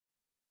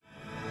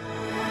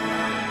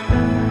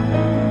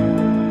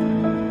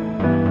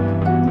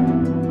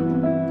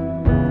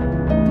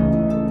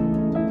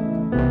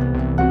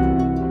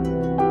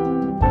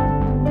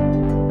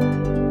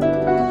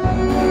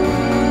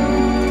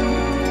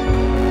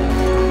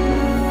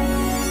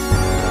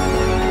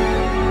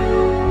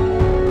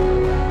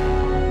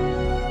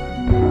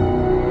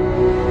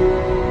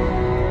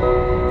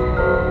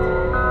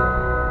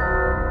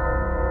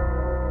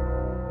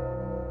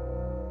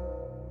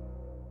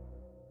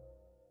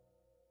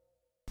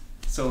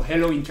So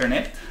hello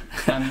Internet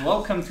and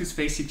welcome to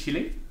SyC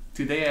Chile.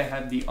 Today I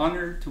have the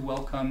honor to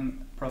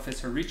welcome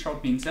Professor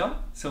Richard Binzel.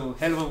 So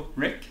hello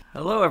Rick.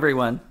 Hello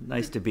everyone,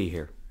 nice to be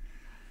here.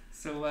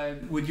 So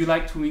would you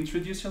like to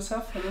introduce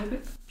yourself a little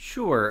bit?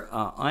 Sure,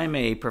 I'm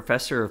a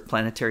professor of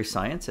planetary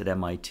science at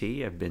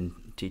MIT. I've been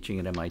teaching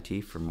at MIT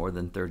for more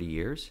than 30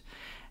 years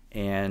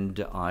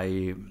and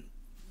I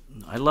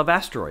love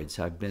asteroids.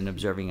 I've been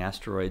observing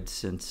asteroids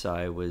since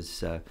I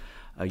was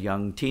a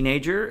young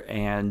teenager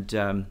and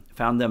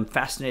found them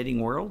fascinating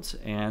worlds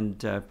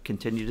and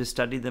continue to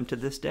study them to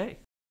this day.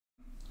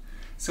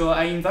 So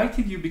I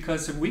invited you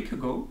because a week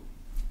ago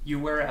you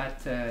were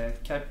at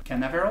Cape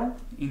Canaveral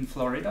in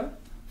Florida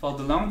for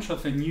the launch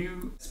of a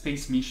new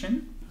space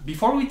mission.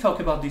 Before we talk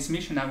about this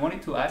mission, I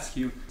wanted to ask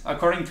you,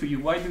 according to you,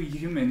 why do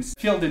humans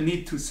feel the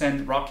need to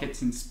send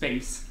rockets in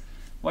space?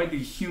 Why do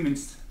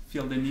humans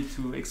feel the need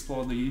to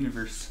explore the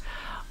universe?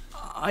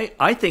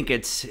 I think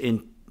it's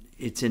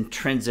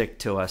intrinsic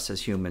to us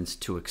as humans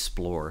to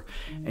explore.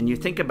 And you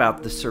think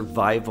about the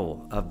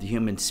survival of the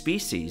human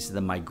species,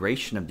 the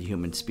migration of the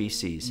human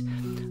species.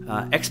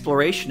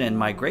 Exploration and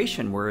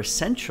migration were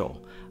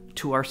essential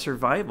to our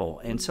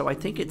survival. And so I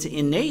think it's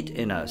innate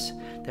in us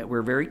that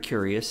we're very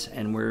curious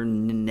and we're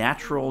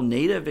natural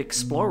native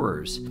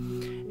explorers.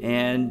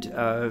 And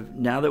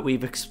now that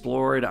we've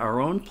explored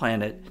our own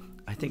planet,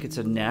 I think it's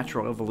a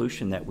natural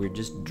evolution that we're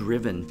just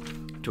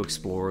driven to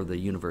explore the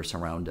universe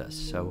around us.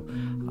 So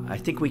I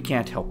think we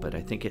can't help it.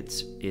 I think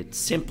it's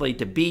simply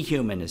to be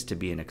human is to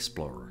be an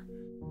explorer.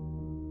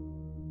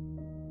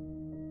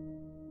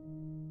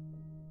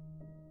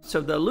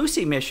 So the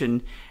SyC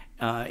mission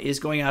is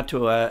going out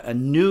to a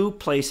new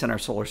place in our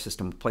solar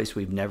system, a place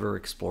we've never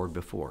explored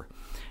before.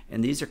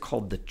 And these are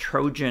called the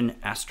Trojan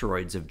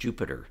asteroids of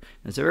Jupiter.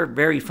 It's a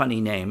very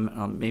funny name.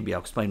 Maybe I'll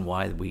explain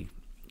why we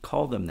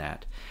call them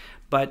that.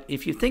 But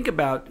if you think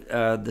about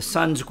the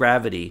sun's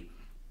gravity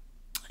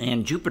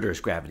and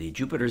Jupiter's gravity,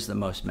 Jupiter's the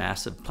most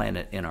massive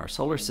planet in our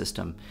solar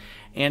system.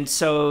 And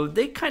so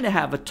they kind of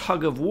have a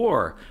tug of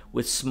war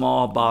with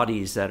small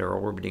bodies that are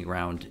orbiting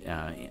around,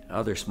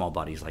 other small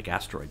bodies like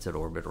asteroids that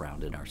orbit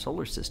around in our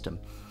solar system.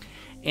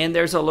 And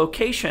there's a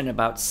location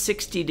about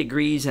 60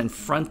 degrees in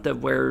front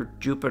of where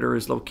Jupiter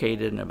is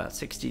located and about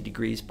 60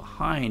 degrees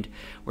behind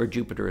where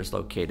Jupiter is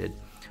located,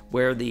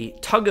 where the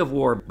tug of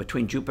war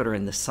between Jupiter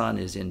and the sun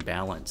is in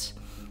balance.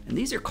 And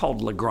these are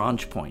called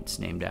Lagrange points,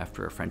 named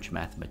after a French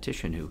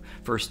mathematician who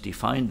first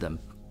defined them.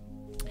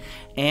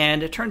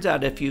 And it turns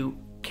out if you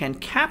can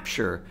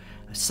capture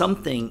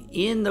something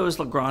in those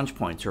Lagrange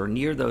points or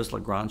near those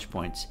Lagrange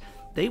points,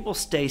 they will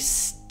stay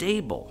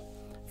stable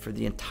for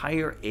the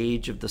entire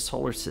age of the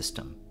solar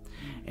system.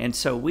 And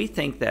so we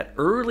think that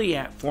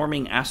early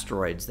forming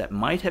asteroids that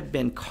might have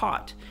been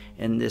caught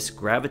in this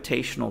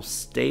gravitational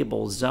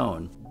stable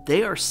zone,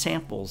 they are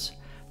samples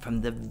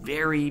from the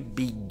very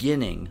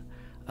beginning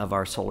of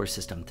our solar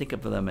system. Think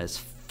of them as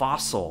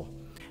fossil,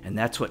 and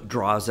that's what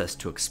draws us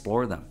to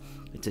explore them.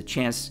 It's a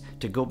chance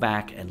to go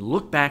back and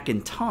look back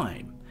in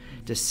time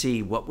to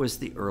see what was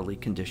the early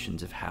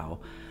conditions of how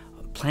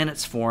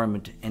planets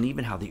formed and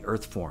even how the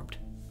Earth formed.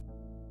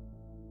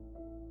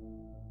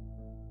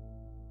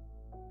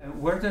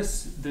 Where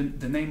does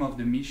the name of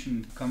the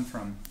mission come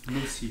from,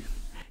 SyC?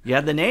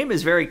 Yeah, the name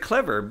is very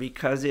clever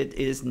because it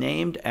is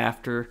named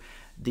after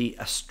the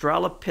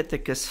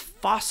Australopithecus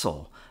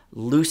fossil,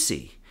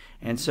 SyC.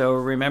 And so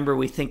remember,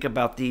 we think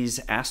about these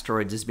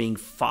asteroids as being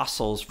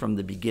fossils from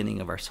the beginning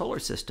of our solar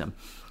system.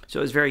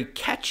 So it's very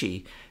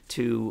catchy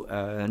to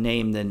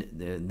name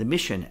the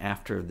mission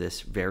after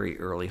this very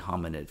early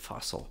hominid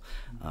fossil,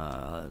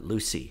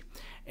 SyC.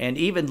 And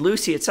even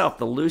SyC itself,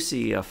 the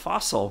SyC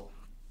fossil,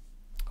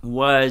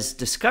 was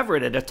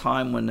discovered at a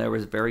time when there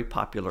was a very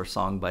popular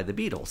song by the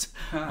Beatles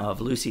of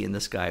Lucy in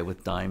the Sky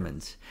with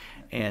Diamonds.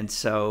 And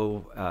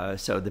so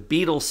the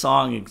Beatles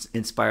song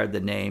inspired the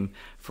name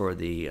for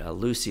the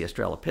SyC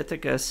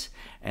Australopithecus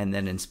and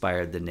then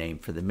inspired the name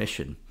for the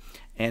mission.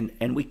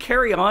 And we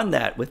carry on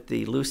that with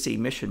the SyC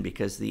mission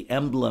because the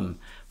emblem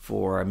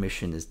for our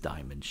mission is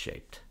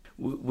diamond-shaped.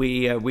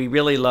 We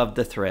really love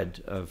the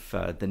thread of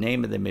the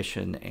name of the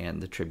mission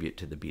and the tribute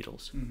to the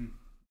Beatles. Mm-hmm.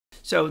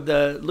 So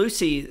the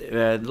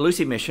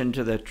SyC mission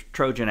to the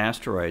Trojan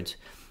asteroids,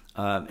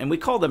 and we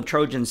call them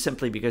Trojans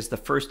simply because the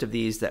first of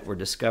these that were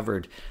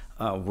discovered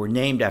were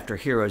named after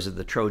heroes of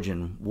the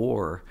Trojan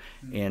War,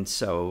 and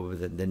so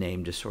the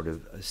name just sort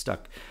of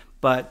stuck.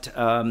 But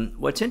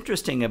what's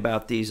interesting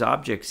about these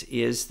objects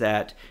is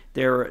that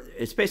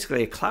it's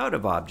basically a cloud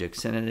of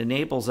objects, and it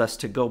enables us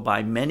to go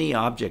by many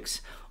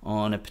objects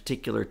on a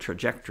particular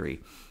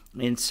trajectory.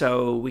 And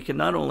so we can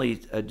not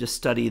only just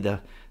study the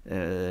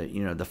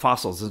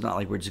fossils. It's not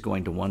like we're just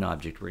going to one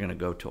object. We're going to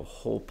go to a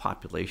whole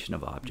population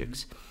of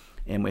objects. Mm-hmm.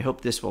 And we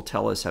hope this will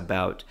tell us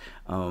about,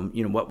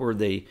 what were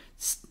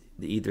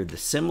either the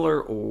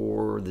similar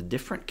or the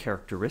different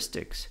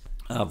characteristics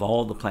of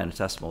all the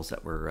planetesimals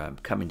that were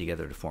coming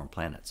together to form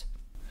planets.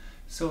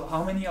 So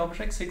how many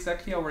objects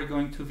exactly are we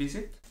going to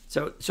visit?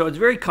 So it's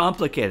very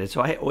complicated.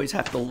 So I always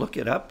have to look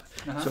it up.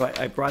 So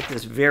I brought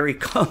this very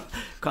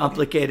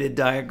complicated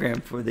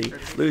diagram for the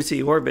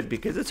Lucy orbit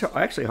because it's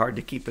actually hard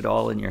to keep it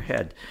all in your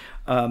head.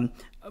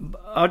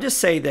 I'll just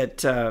say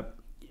that,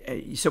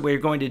 so we're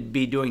going to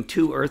be doing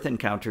 2 Earth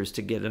encounters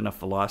to get enough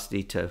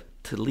velocity to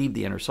leave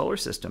the inner solar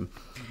system.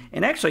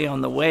 And actually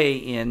on the way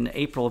in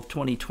April of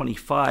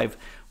 2025,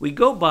 we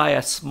go by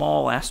a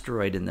small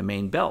asteroid in the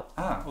main belt.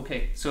 Ah,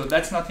 okay. So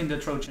that's not in the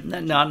Trojan.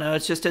 No,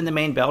 it's just in the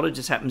main belt. It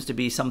just happens to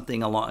be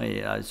something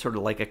along, sort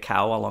of like a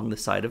cow along the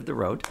side of the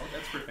road. Oh,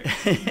 that's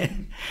perfect.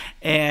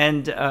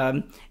 And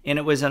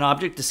it was an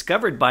object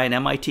discovered by an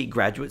MIT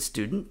graduate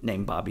student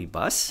named Bobby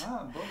Buss.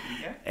 Ah, Bobby,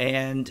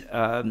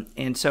 yeah.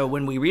 And so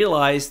when we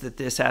realized that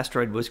this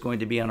asteroid was going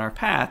to be on our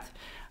path,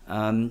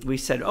 we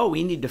said, oh,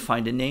 we need to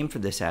find a name for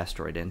this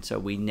asteroid. And so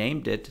we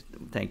named it,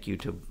 thank you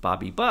to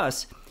Bobby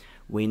Buss,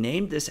 we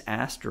named this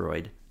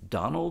asteroid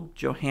Donald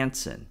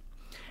Johanson.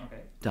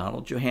 Okay.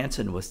 Donald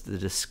Johanson was the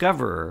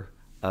discoverer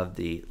of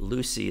the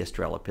Lucy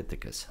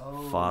Australopithecus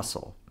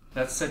fossil.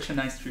 That's such a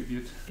nice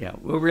tribute. Yeah,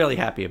 we're really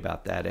happy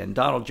about that. And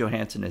Donald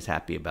Johanson is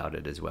happy about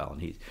it as well.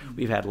 And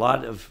we've had a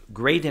lot of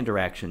great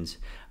interactions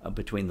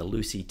between the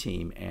Lucy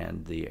team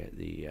and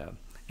the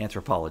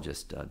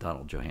anthropologist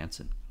Donald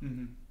Johanson.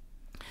 Mm-hmm.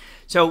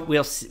 So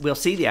we'll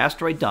see the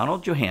asteroid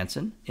Donald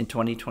Johanson in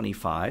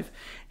 2025,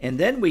 and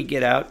then we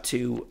get out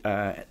to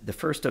the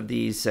first of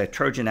these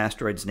Trojan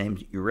asteroids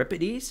named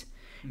Euripides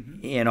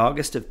in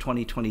August of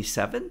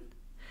 2027,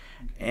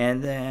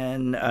 and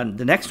then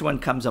the next one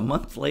comes a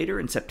month later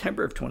in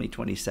September of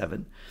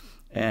 2027,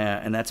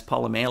 and that's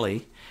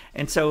Ptolemaios.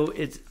 And so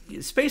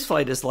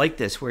spaceflight is like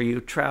this, where you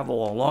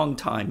travel a long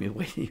time.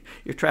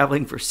 You're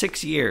traveling for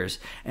 6 years,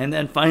 and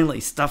then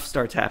finally stuff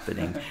starts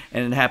happening,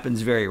 and it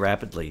happens very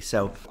rapidly.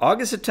 So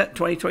August of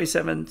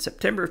 2027,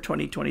 September of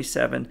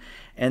 2027,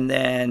 and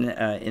then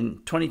in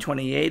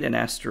 2028, an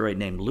asteroid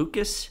named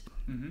Lucas,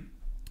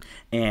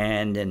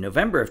 and in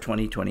November of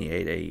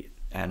 2028,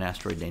 an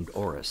asteroid named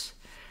Orus.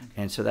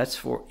 And so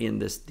that's what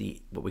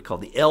we call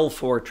the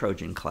L4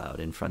 Trojan cloud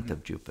in front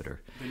of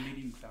Jupiter. The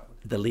leading cloud.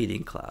 The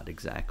leading cloud,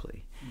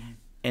 exactly.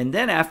 And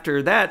then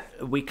after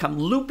that, we come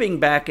looping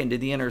back into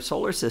the inner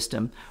solar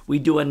system. We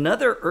do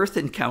another Earth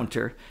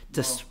encounter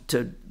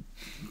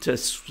to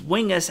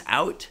swing us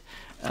out,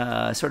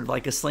 sort of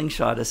like a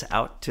slingshot us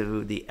out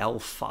to the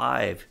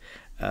L5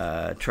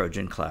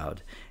 Trojan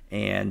cloud.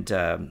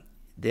 And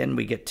then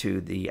we get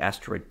to the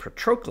asteroid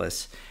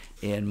Patroclus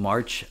in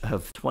March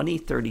of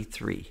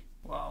 2033.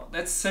 Wow,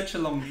 that's such a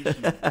long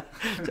mission.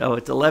 So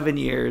it's 11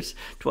 years,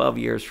 12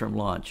 years from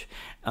launch.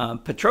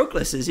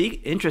 Patroclus is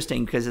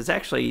interesting because it's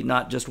actually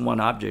not just one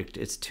object.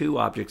 It's 2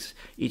 objects,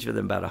 each of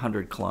them about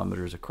 100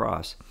 kilometers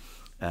across.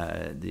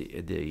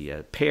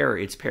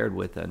 It's paired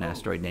with an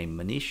asteroid named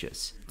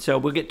Menetius. So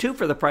we'll get 2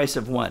 for the price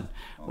of 1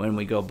 when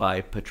we go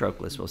by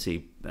Patroclus. We'll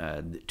see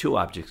 2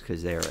 objects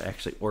because they're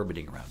actually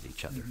orbiting around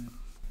each other.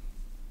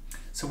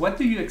 So what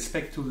do you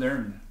expect to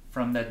learn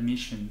from that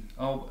mission?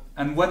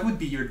 And what would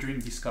be your dream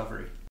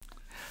discovery?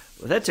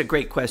 Well, that's a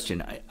great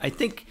question. I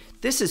think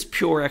this is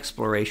pure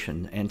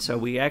exploration, and so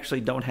we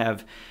actually don't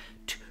have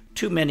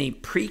too many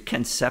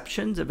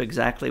preconceptions of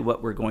exactly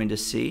what we're going to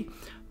see.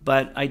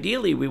 But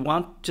ideally, we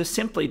want just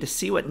simply to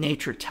see what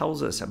nature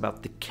tells us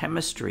about the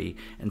chemistry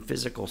and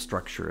physical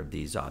structure of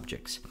these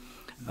objects.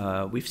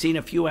 We've seen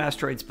a few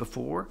asteroids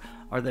before.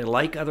 Are they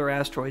like other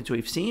asteroids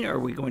we've seen, or are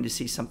we going to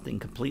see something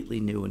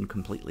completely new and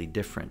completely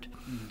different?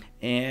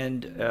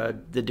 And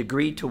the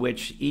degree to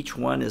which each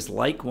one is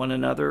like one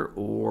another,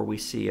 or we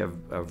see a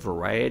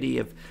variety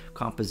of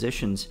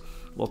compositions,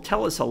 will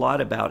tell us a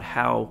lot about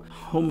how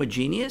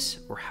homogeneous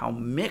or how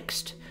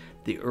mixed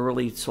the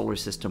early solar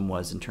system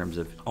was in terms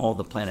of all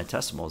the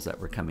planetesimals that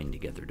were coming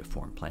together to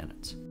form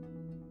planets.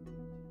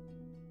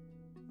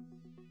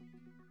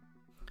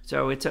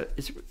 So it's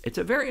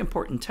a very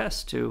important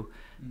test to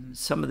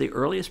some of the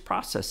earliest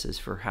processes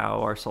for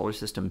how our solar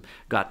system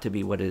got to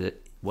be what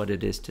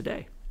it is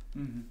today.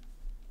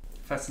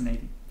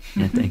 Fascinating.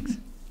 Yeah, thanks.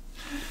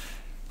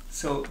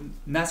 So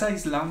NASA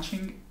is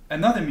launching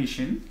another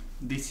mission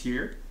this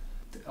year,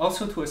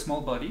 also to a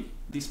small body.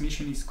 This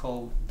mission is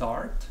called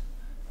DART.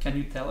 Can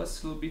you tell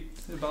us a little bit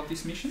about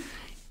this mission?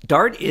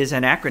 DART is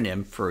an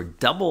acronym for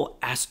Double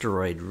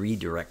Asteroid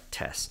Redirect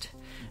Test.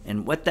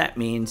 And what that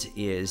means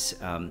is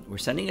we're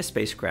sending a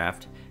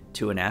spacecraft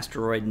to an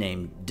asteroid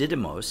named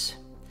Didymos.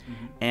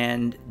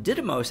 And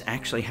Didymos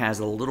actually has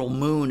a little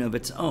moon of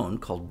its own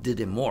called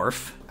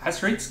Didymorph.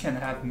 Asteroids can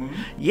have moons?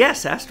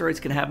 Yes, asteroids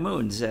can have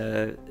moons.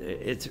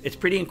 It's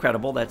pretty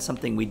incredible. That's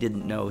something we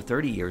didn't know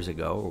 30 years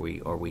ago,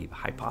 or we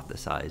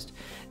hypothesized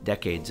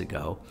decades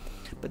ago.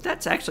 But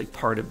that's actually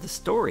part of the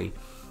story,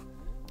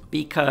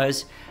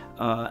 because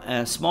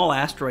a small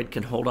asteroid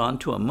can hold on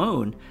to a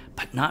moon,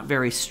 but not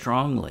very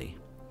strongly.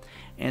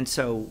 And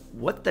so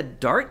what the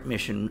DART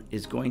mission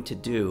is going to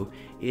do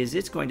is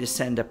it's going to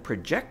send a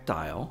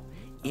projectile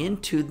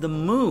into the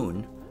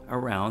moon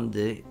around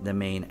the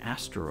main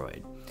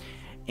asteroid.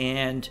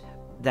 And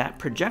that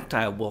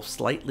projectile will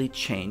slightly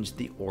change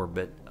the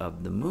orbit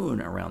of the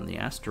moon around the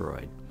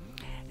asteroid.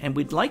 And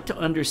we'd like to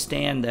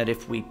understand that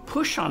if we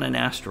push on an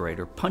asteroid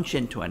or punch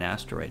into an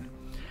asteroid,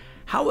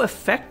 how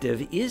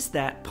effective is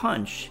that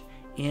punch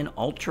in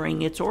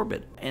altering its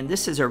orbit? And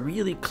this is a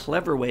really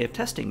clever way of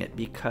testing it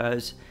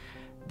because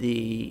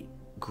the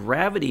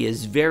gravity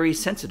is very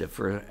sensitive.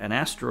 For an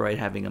asteroid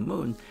having a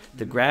moon,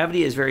 the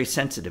gravity is very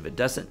sensitive. It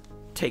doesn't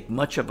take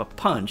much of a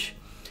punch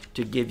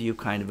to give you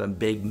kind of a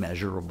big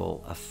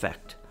measurable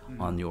effect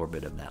on the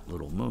orbit of that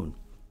little moon.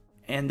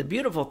 And the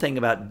beautiful thing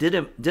about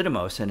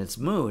Didymos and its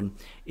moon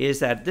is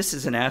that this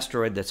is an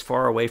asteroid that's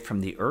far away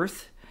from the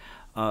Earth.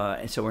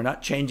 And so we're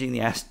not changing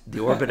the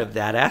orbit of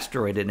that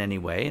asteroid in any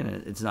way, and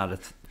it's not a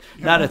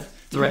threat.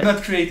 You're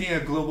not creating a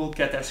global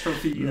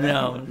catastrophe.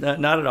 No,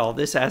 not at all.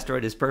 This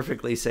asteroid is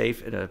perfectly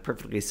safe in a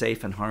perfectly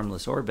safe and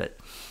harmless orbit.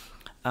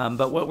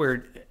 But what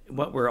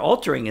we're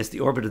altering is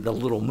the orbit of the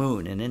little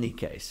moon in any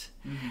case.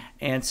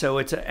 And so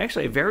it's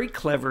actually a very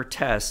clever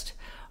test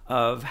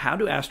of how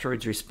do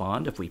asteroids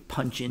respond if we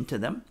punch into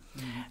them,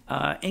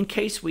 in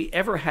case we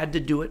ever had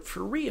to do it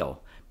for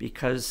real.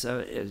 Because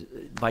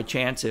by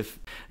chance, if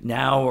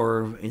now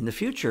or in the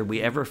future we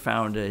ever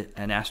found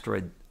an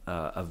asteroid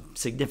of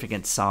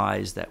significant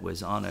size that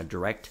was on a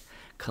direct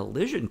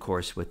collision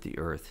course with the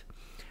Earth,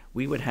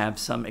 we would have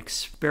some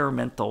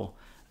experimental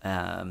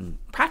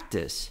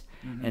practice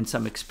and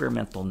some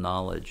experimental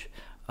knowledge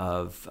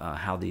of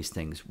how these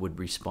things would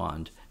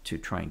respond to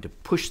trying to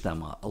push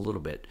them a little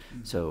bit.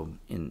 So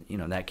in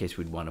that case,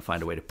 we'd want to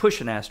find a way to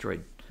push an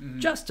asteroid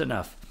just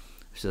enough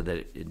so that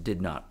it did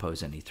not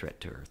pose any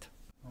threat to Earth.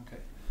 Okay.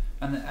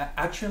 And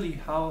actually,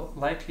 how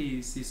likely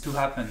is this to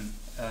happen,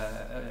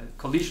 a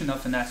collision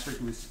of an asteroid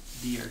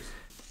with the Earth?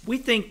 We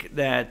think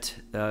that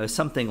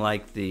something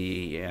like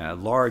the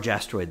large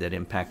asteroid that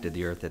impacted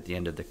the Earth at the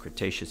end of the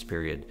Cretaceous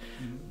period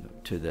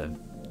to the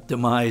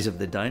demise of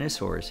the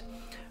dinosaurs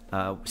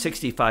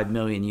 65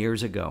 million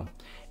years ago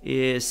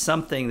is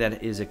something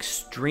that is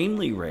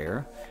extremely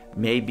rare,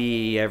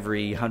 maybe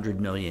every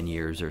 100 million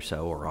years or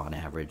so, or on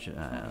average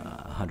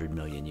 100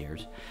 million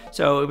years.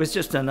 So it was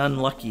just an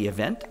unlucky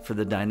event for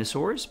the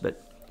dinosaurs,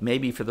 but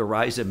maybe for the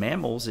rise of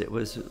mammals it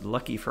was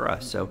lucky for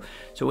us. So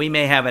we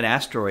may have an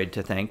asteroid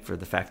to thank for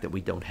the fact that we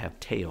don't have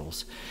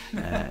tails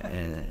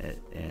and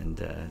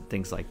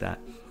things like that.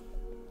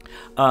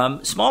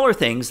 Smaller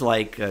things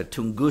like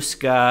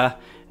Tunguska,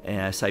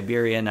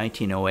 Siberia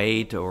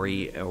 1908,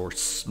 or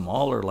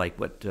smaller like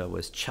what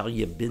was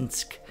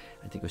Chelyabinsk,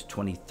 I think it was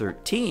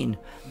 2013.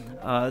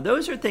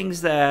 Those are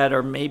things that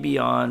are maybe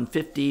on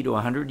 50 to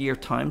 100 year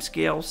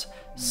timescales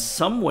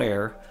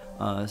somewhere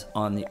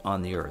on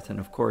the Earth. And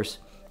of course,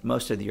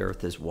 most of the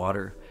Earth is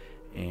water,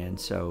 and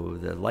so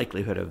the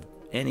likelihood of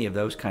any of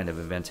those kind of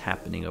events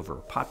happening over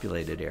a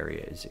populated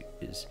area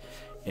is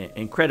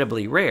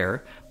incredibly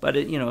rare. But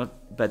a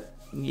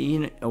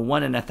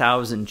 1 in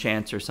 1,000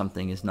 chance or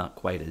something is not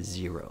quite a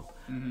zero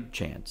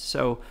chance.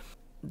 So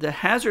the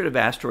hazard of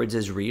asteroids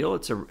is real.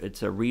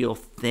 It's a real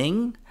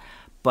thing,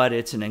 but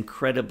it's an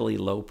incredibly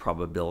low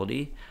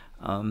probability.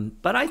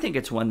 But I think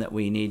it's one that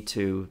we need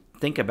to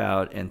think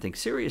about and think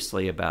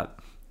seriously about,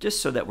 just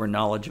so that we're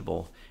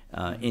knowledgeable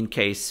in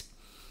case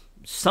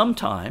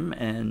sometime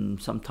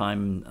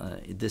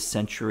this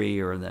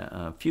century or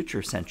the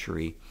future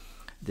century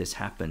this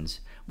happens,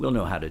 we'll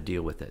know how to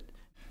deal with it.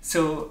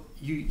 So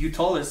you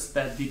told us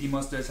that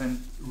Didymos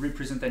doesn't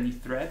represent any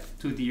threat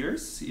to the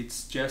Earth.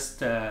 It's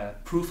just a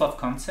proof of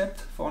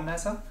concept for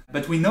NASA.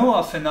 But we know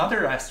of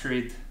another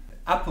asteroid,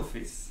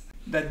 Apophis,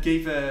 that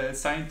gave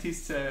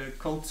scientists a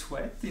cold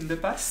sweat in the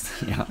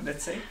past,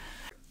 let's say.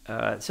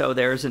 So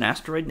there's an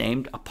asteroid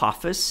named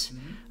Apophis,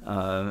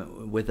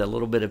 with a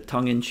little bit of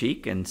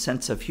tongue-in-cheek and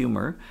sense of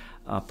humor.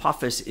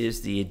 Apophis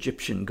is the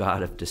Egyptian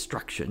god of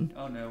destruction.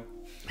 Oh no.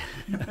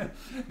 That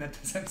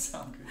doesn't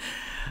sound good.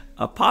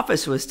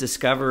 Apophis was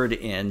discovered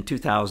in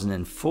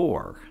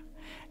 2004,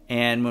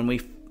 and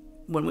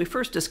when we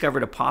first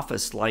discovered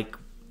Apophis, like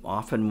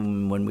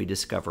often when we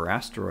discover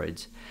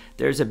asteroids,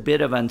 there's a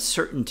bit of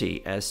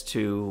uncertainty as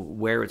to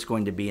where it's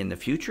going to be in the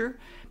future,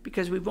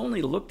 because we've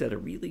only looked at a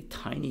really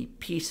tiny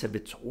piece of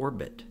its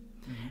orbit,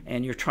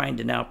 and you're trying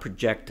to now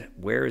project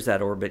where is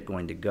that orbit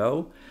going to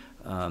go.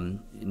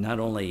 Not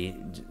only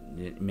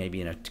maybe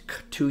in a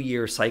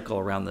 2-year cycle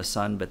around the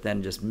sun, but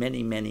then just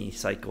many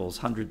cycles,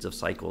 hundreds of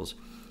cycles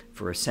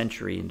for a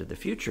century into the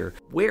future.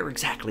 Where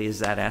exactly is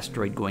that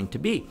asteroid going to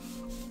be?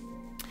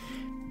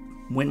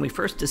 When we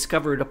first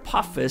discovered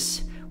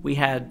Apophis, we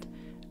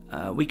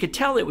could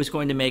tell it was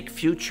going to make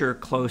future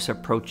close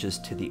approaches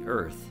to the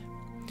Earth.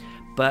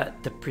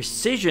 But the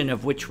precision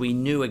of which we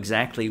knew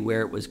exactly where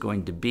it was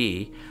going to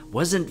be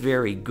wasn't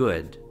very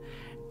good.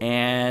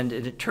 And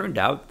it turned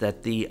out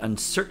that the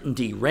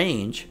uncertainty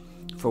range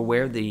for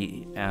where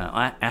the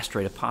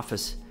asteroid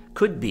Apophis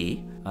could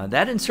be,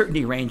 that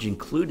uncertainty range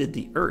included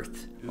the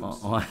Earth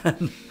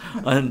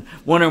on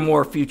one or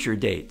more future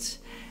dates.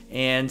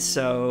 And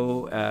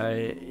so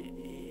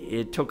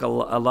it took a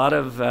lot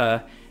of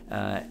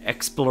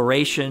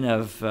exploration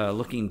of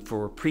looking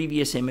for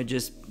previous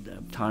images,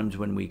 times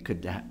when we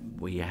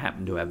we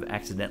happen to have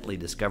accidentally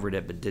discovered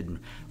it but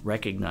didn't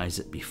recognize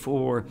it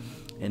before.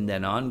 And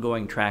then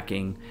ongoing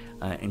tracking,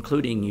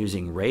 including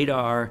using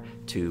radar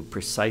to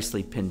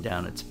precisely pin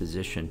down its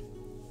position.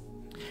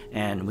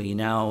 And we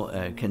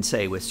now can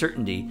say with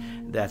certainty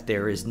that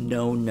there is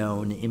no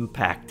known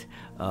impact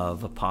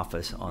of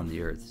Apophis on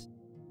the Earth.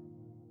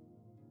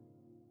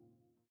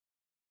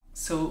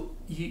 So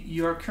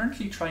you are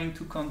currently trying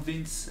to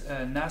convince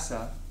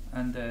NASA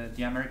and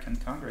the American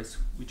Congress,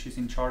 which is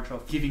in charge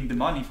of giving the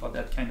money for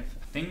that kind of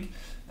thing.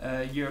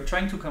 You're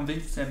trying to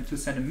convince them to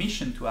send a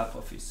mission to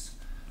Apophis.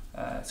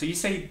 So you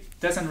say it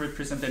doesn't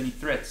represent any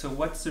threat. So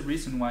what's the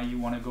reason why you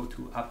want to go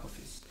to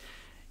Apophis?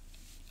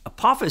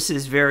 Apophis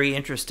is very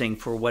interesting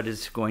for what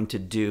it's going to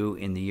do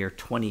in the year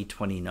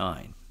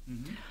 2029.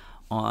 Mm-hmm.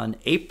 On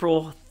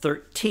April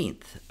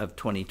 13th of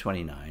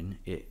 2029,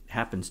 it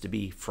happens to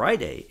be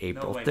Friday,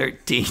 April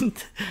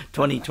 13th,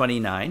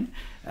 2029.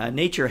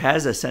 Nature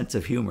has a sense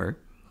of humor.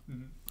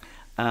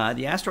 Mm-hmm.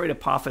 The asteroid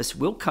Apophis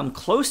will come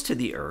close to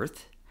the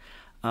Earth,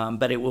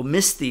 but it will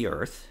miss the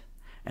Earth.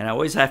 And I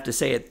always have to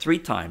say it 3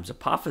 times.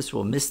 Apophis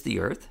will miss the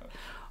Earth.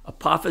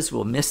 Apophis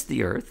will miss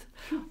the Earth.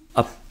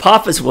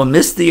 Apophis will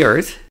miss the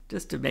Earth,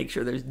 just to make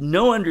sure there's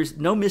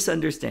no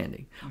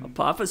misunderstanding. Mm-hmm.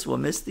 Apophis will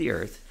miss the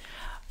Earth.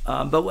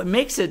 But what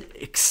makes it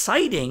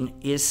exciting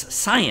is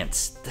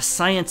science, the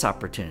science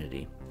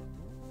opportunity.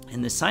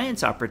 And the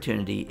science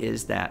opportunity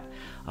is that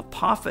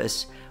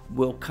Apophis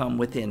will come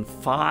within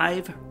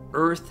 5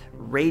 Earth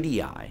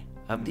radii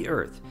of the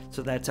Earth.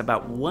 So that's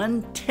about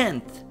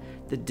 1/10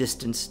 the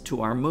distance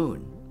to our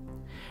moon.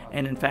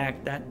 And in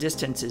fact, that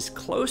distance is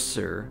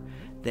closer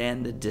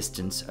than the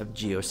distance of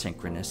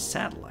geosynchronous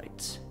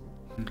satellites.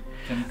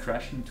 Can it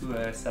crash into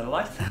a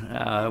satellite?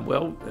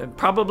 Well,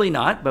 probably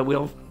not, but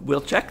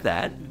we'll check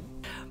that.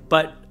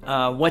 But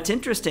what's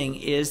interesting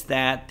is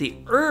that the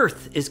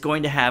Earth is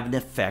going to have an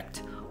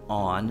effect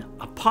on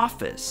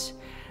Apophis.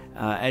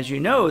 As you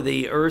know,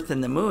 the Earth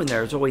and the Moon,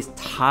 there's always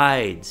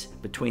tides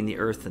between the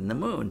Earth and the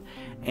Moon.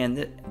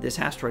 And this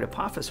asteroid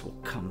Apophis will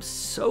come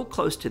so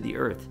close to the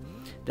Earth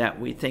that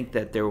we think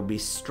that there will be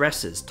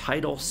stresses,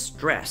 tidal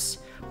stress,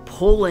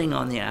 pulling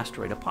on the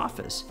asteroid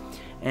Apophis.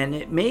 And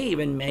it may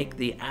even make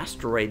the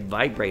asteroid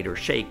vibrate or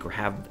shake or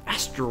have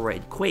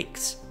asteroid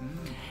quakes.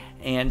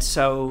 And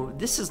so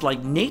this is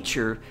like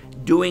nature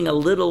doing a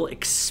little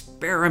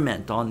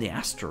experiment on the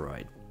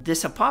asteroid.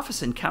 This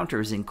Apophis encounter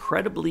is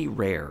incredibly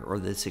rare, or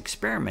this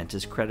experiment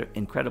is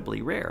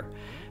incredibly rare,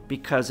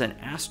 because an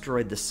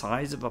asteroid the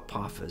size of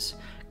Apophis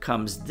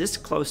comes this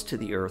close to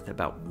the Earth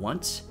about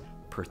once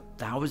per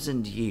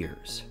 1,000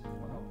 years.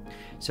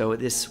 So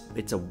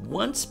it's a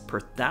once per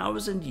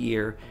 1,000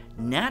 year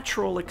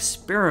natural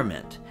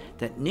experiment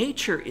that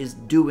nature is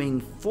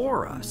doing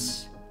for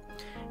us.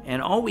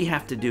 And all we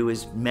have to do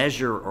is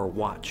measure or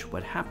watch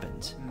what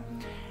happens.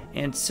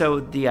 And so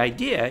the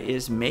idea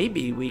is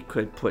maybe we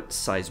could put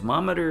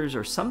seismometers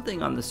or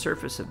something on the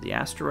surface of the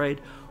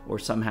asteroid, or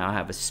somehow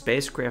have a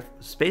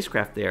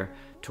spacecraft there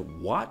to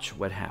watch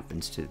what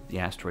happens to the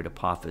asteroid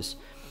Apophis,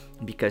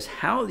 because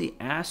how the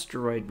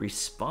asteroid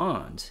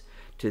responds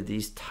to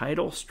these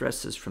tidal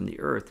stresses from the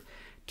Earth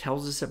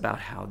tells us about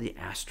how the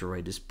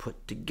asteroid is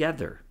put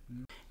together.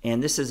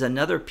 And this is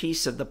another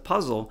piece of the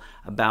puzzle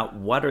about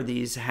what are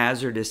these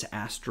hazardous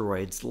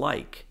asteroids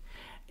like.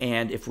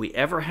 And if we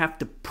ever have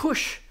to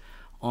push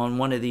on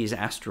one of these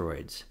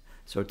asteroids,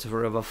 so it's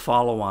sort of a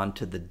follow-on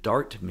to the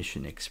DART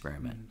mission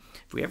experiment.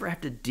 If we ever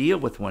have to deal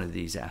with one of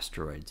these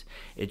asteroids,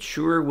 it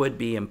sure would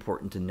be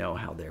important to know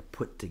how they're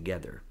put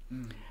together.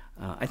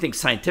 I think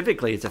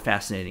scientifically it's a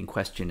fascinating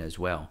question as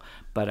well,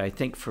 but I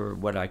think for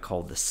what I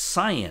call the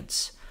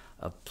science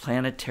of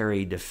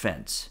planetary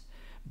defense,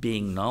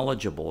 being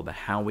knowledgeable about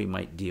how we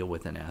might deal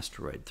with an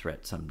asteroid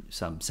threat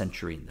some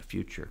century in the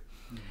future.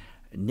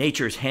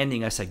 Nature's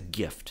handing us a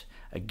gift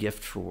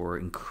for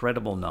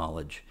incredible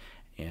knowledge,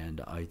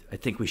 and I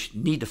think we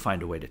need to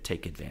find a way to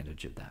take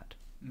advantage of that.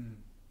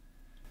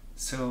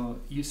 So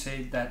you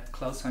say that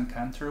close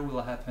encounter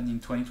will happen in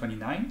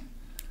 2029.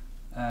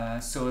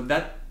 So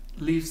that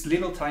leaves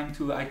little time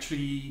to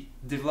actually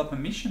develop a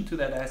mission to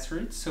that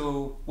asteroid.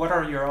 So what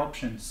are your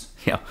options?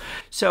 Yeah.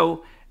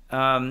 So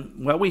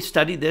well, we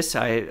studied this.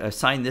 I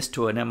assigned this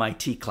to an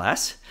MIT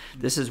class.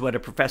 This is what a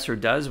professor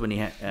does when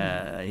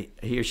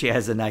he or she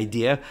has an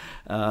idea.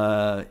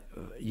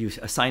 You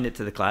assign it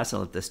to the class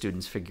and let the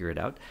students figure it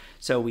out.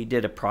 So we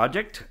did a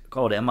project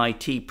called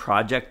MIT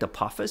Project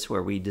Apophis,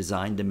 where we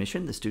designed a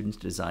mission. The students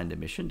designed a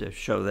mission to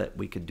show that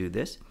we could do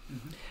this.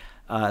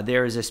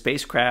 There is a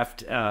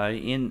spacecraft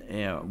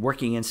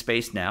working in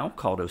space now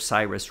called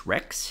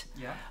OSIRIS-REx.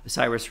 Yeah.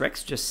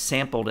 OSIRIS-REx just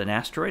sampled an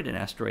asteroid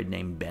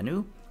named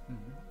Bennu.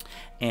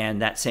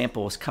 And that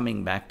sample is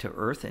coming back to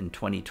Earth in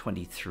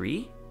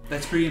 2023.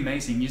 That's pretty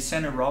amazing. You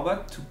send a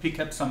robot to pick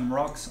up some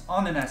rocks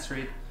on an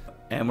asteroid.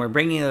 And we're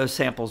bringing those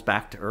samples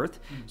back to Earth.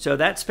 So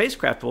that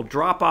spacecraft will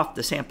drop off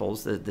the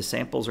samples. The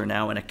samples are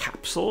now in a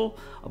capsule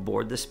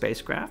aboard the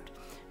spacecraft.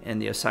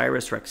 And the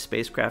OSIRIS-REx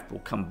spacecraft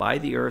will come by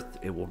the Earth.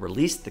 It will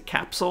release the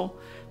capsule.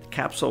 The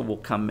capsule will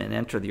come and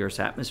enter the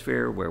Earth's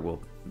atmosphere, where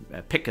we'll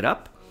pick it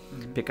up.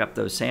 pick up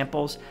those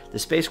samples. The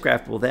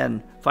spacecraft will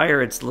then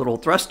fire its little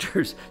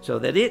thrusters so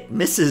that it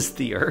misses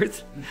the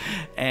Earth,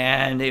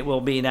 and it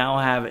will be now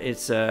have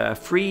it's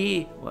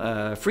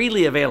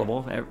freely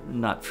available,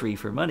 not free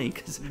for money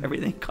because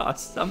everything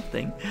costs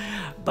something,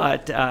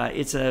 but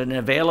it's an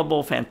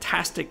available,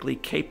 fantastically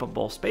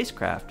capable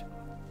spacecraft.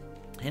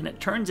 And it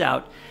turns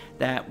out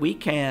that we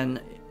can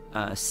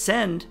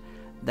send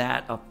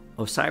that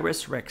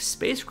OSIRIS-REx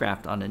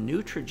spacecraft on a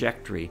new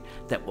trajectory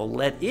that will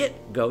let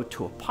it go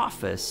to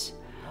Apophis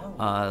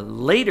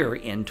later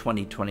in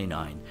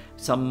 2029,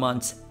 some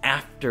months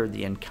after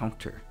the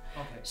encounter.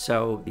 Okay.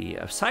 So the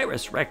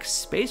OSIRIS-REx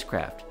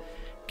spacecraft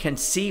can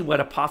see what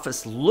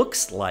Apophis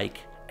looks like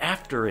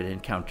after it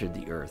encountered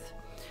the Earth.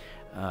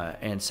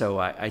 And so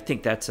I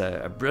think that's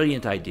a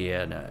brilliant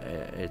idea, and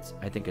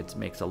I think it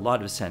makes a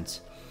lot of sense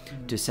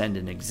to send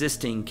an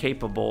existing,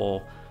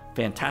 capable,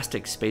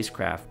 fantastic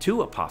spacecraft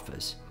to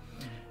Apophis.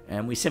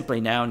 And we simply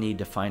now need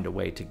to find a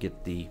way to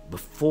get the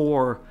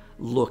before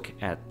look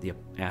at the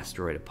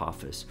asteroid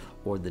Apophis,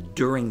 or the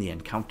during the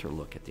encounter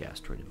look at the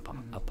asteroid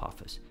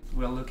Apophis.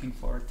 We're looking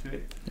forward to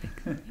it.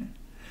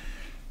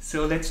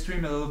 So let's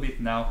dream a little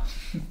bit now.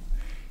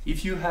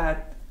 If you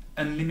had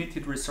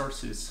unlimited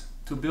resources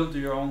to build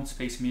your own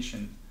space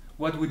mission,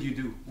 what would you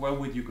do? Where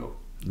would you go?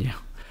 Yeah,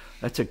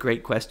 that's a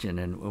great question,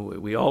 and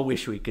we all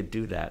wish we could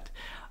do that.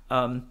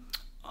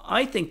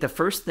 I think the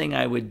first thing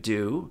I would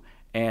do,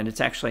 and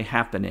it's actually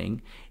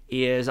happening,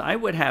 is I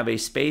would have a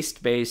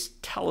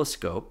space-based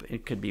telescope.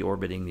 It could be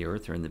orbiting the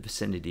Earth or in the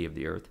vicinity of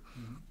the Earth,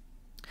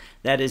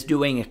 that is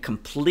doing a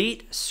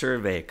complete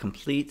survey, a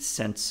complete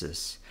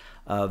census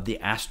of the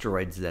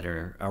asteroids that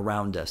are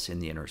around us in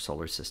the inner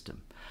solar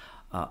system.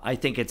 I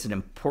think it's an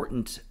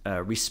important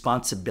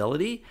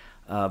responsibility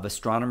of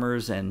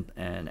astronomers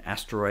and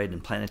asteroid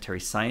and planetary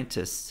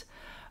scientists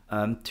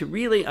to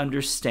really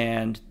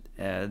understand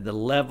the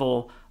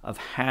level of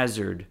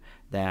hazard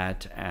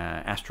that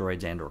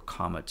asteroids and or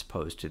comets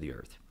pose to the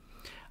Earth.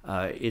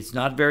 It's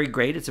not very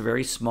great. It's a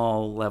very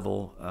small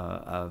level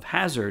of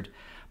hazard,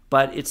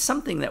 but it's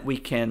something that we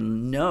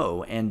can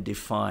know and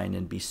define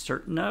and be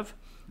certain of.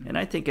 And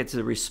I think it's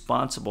a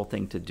responsible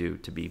thing to do,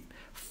 to be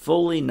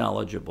fully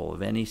knowledgeable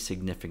of any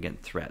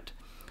significant threat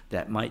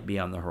that might be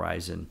on the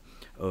horizon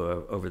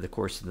over the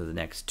course of the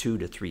next 2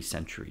 to 3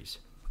 centuries.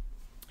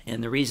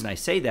 And the reason I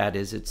say that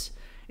is it's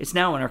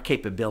now in our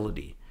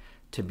capability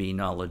to be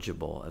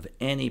knowledgeable of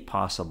any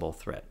possible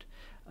threat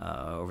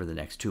over the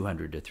next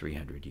 200 to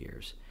 300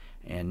 years.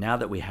 And now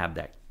that we have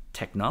that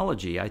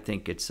technology, I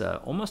think it's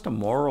almost a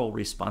moral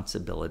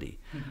responsibility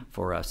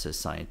for us as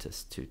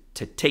scientists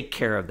to take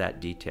care of that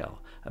detail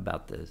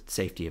about the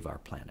safety of our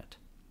planet.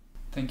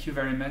 Thank you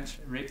very much,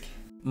 Rick.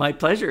 My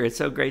pleasure. It's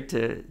so great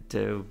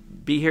to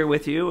be here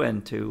with you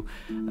and to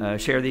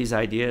share these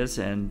ideas,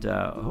 and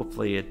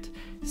hopefully it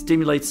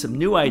stimulates some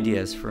new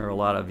ideas for a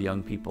lot of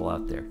young people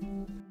out there.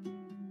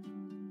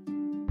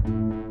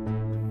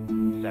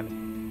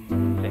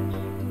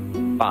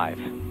 7, 6, 5,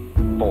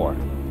 4,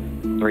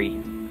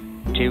 3,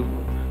 2,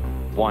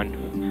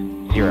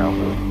 1, 0.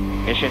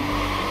 Mission. The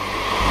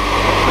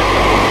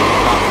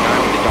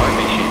DART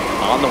mission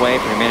on the way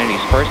for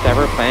humanity's first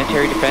ever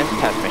planetary defense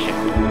test mission.